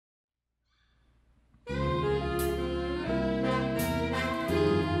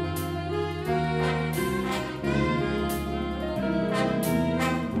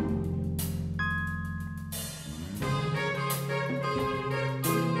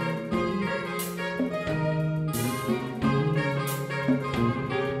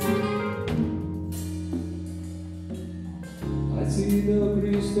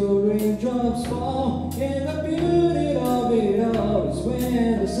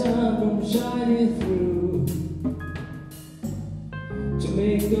sun from shining through, to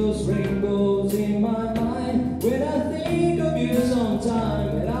make those rainbows in my mind. When I think of you sometime,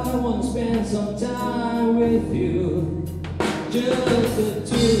 and I want to spend some time with you, just the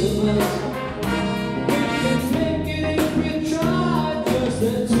two of us. We can make it if we try, just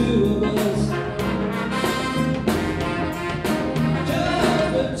the two of us. Just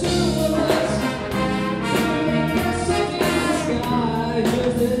the two of us. We make message in the sky,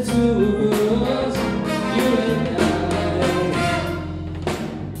 just the two of us, you and I.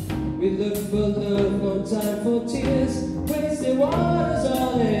 We look for love, no time for tears. Wasted water's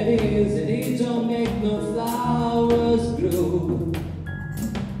all it is, and it don't make no flowers grow.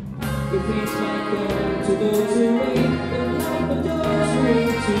 Good things might come to those who wait, but not for those who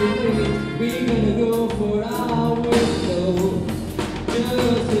wait too late. We're gonna go for our window,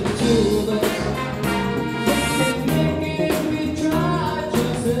 just the two of us. We can make it if we try,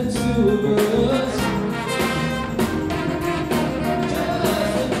 just the two of us.